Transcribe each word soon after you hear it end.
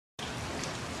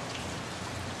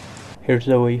Here's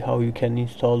the way how you can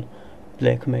install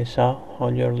Black Mesa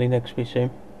on your Linux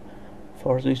PC.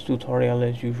 For this tutorial,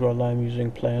 as usual, I'm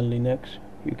using Playonlinux.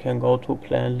 You can go to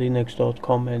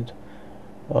playonlinux.com and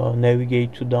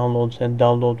navigate to downloads and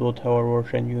download whatever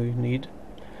version you need.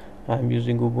 I'm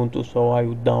using Ubuntu, so I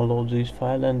would download this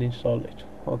file and install it.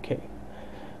 Okay,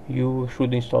 you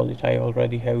should install it. I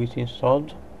already have it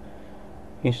installed.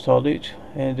 Install it,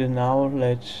 and now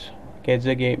let's get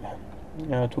the game.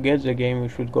 To get the game, you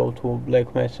should go to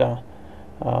Black Mesa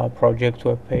project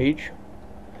web page.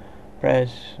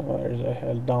 Press where the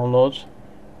hell downloads,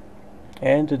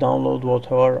 and download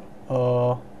whatever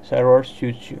server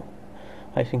suits you.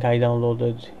 I think I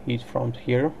downloaded it from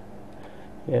here.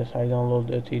 Yes, I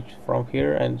downloaded it from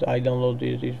here, and I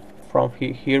downloaded it from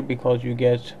here because you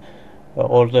get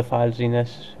all the files in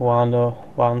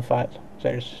one file.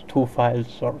 There's 2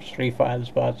 files or 3 files,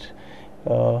 but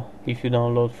if you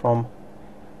download from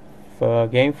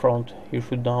Gamefront, you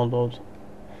should download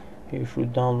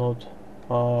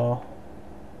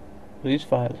this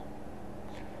file,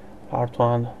 part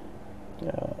 1,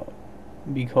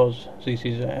 because this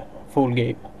is a full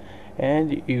game,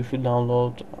 and you should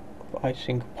download, I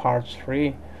think, part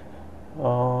 3.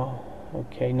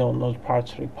 Okay, no, not part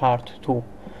 3, part 2.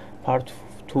 Part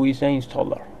 2 is the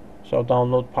installer, so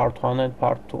download part 1 and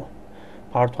part 2.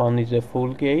 Part 1 is the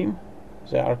full game,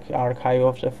 the archive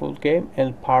of the full game,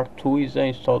 and part 2 is the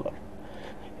installer.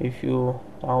 If you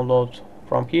download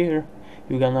from here,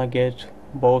 you're gonna get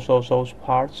both of those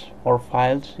parts or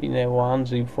files in a one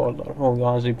zip folder or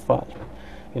one zip file.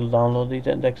 You'll download it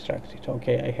and extract it.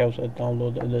 Okay, I have that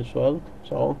downloaded as well,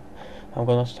 so I'm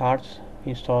gonna start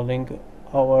installing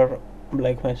our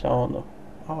Black Mesa on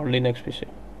our Linux PC.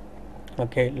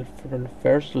 Okay,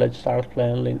 first let's start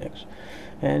Playonlinux,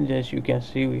 and as you can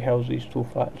see, we have these 2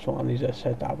 files. One is a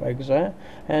setup exe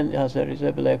and the other is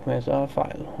a Black Mesa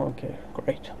file. Okay,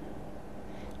 great.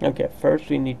 Okay, first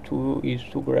we need to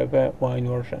grab a wine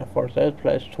version. For that,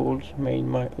 press tools,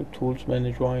 tools,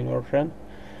 manage wine version,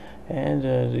 and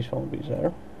this won't be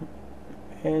there.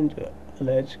 And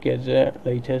let's get the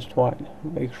latest wine.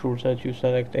 Make sure that you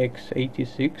select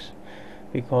x86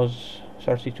 because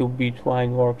 32-bit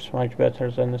wine works much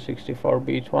better than a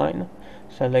 64-bit wine.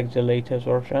 Select the latest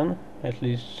version. At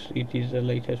least it is the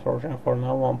latest version for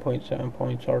now,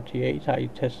 1.7.38. I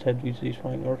tested with this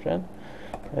wine version.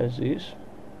 Press this,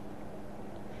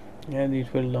 and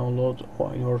it will download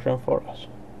wine version for us.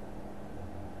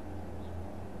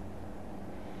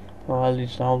 While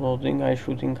it's downloading, I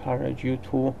should encourage you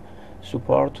to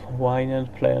support Wine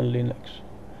and Playonlinux.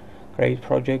 Great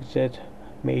projects that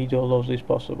made all of this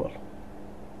possible.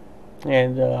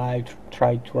 And I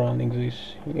tried to running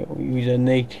this with a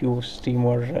native Steam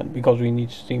version because we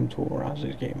need Steam to run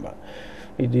this game, but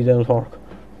it didn't work.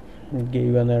 It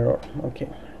gave an error. Okay.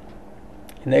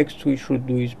 Next we should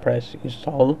do is press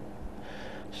install.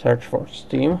 Search for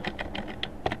Steam.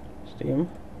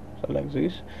 Select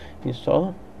this.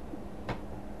 Install.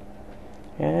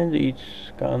 And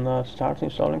it's gonna start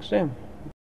installing Steam.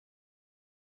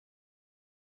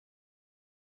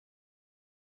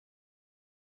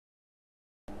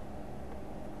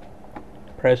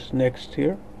 Press next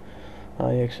here.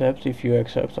 I accept, if you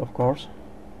accept, of course,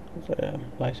 the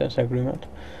license agreement.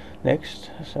 Next,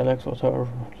 select whatever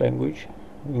language,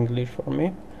 English for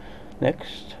me.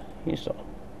 Next, install.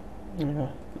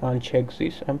 Uncheck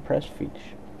this and press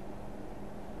finish.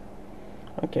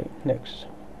 Okay, next.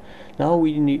 Now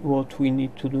what we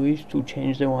need to do is to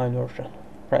change the wine version.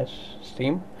 Press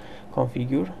Steam,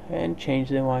 configure, and change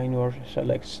the wine version.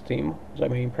 Select Steam, the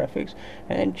main prefix,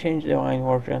 and change the wine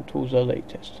version to the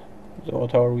latest,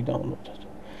 whatever we downloaded.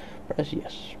 Press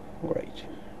yes. Great.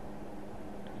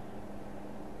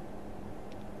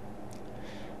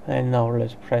 And now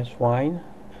let's press wine,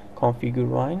 configure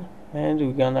wine, and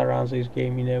we're gonna run this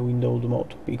game in a windowed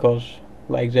mode because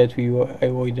like that we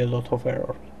avoid a lot of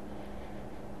errors,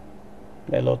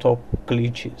 a lot of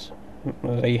glitches.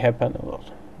 They happen a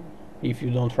lot if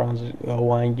you don't run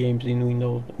wine games in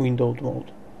windowed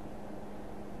mode.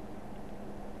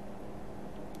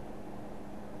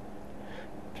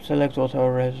 Select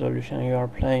whatever resolution you are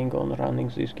playing on, running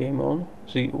this game on.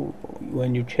 See,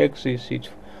 when you check this, it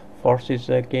forces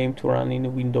the game to run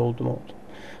in windowed mode.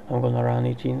 I'm gonna run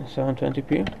it in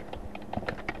 720p,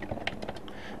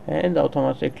 and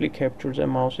automatically capture the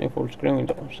mouse in full screen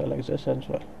window. Select this as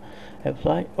well.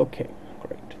 Apply. Okay,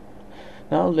 great.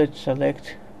 Now let's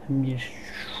select this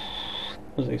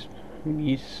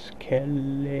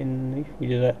miscellany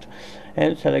with that,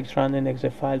 and select run an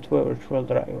exe file to a virtual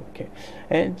drive. Okay,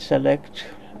 and select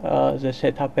the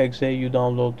setup exe you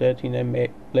download that in a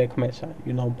Black Mesa,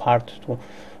 part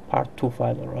 2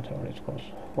 file or whatever it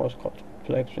was called.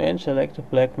 And select the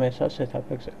Black Mesa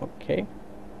setup exe. Okay,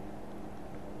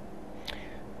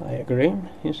 I agree.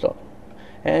 Install,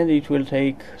 and it will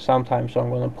take some time, so I'm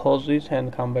gonna pause this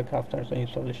and come back after the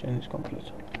installation is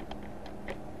complete.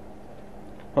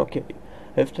 Okay,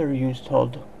 after you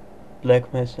installed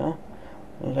Black Mesa,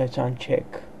 let's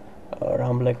uncheck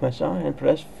run Black Mesa and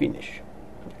press finish.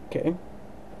 Okay,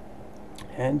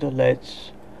 and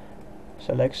let's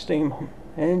select Steam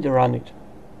and run it.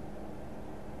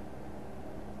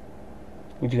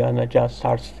 You're gonna just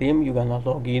start Steam, you're gonna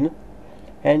log in,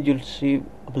 and you'll see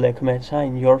Black Mesa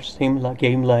in your Steam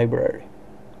game library.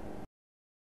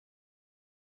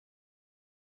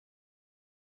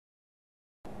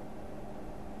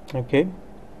 Okay,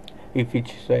 if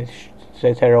it says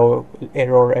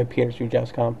error appears, you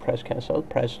just gonna press cancel,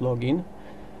 press login,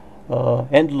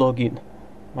 and login.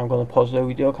 I'm gonna pause the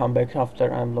video, come back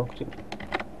after I'm logged in.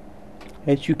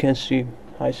 As you can see,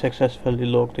 I successfully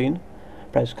logged in.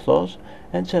 Press close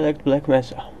and select Black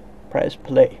Mesa. Press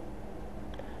play.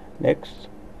 Next,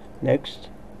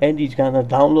 and it's gonna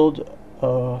download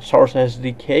source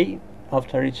SDK.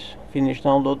 After it's finished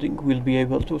downloading, we'll be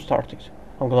able to start it.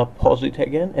 I'm gonna pause it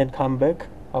again and come back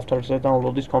after the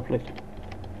download is complete.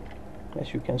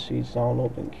 As you can see, it's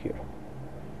downloading here.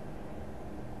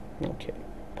 Okay,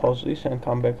 pause this and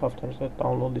come back after the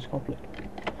download is complete.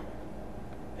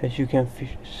 As you can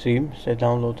see, the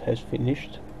download has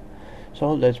finished.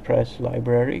 So let's press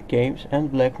library, games, and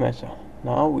Black Mesa.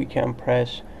 Now we can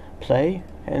press play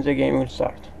and the game will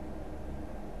start.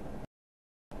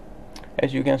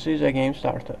 As you can see, the game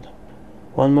started.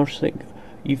 One more thing,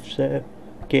 if the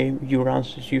game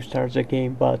you start the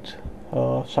game but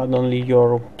suddenly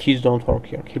your keys don't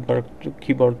work, your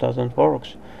keyboard doesn't work,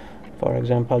 for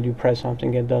example you press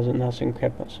something and nothing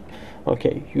happens.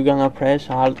 Okay, you're gonna press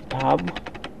Alt Tab,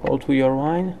 go to your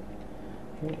line,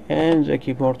 and the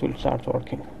keyboard will start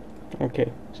working.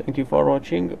 Okay, thank you for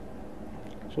watching,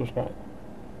 subscribe.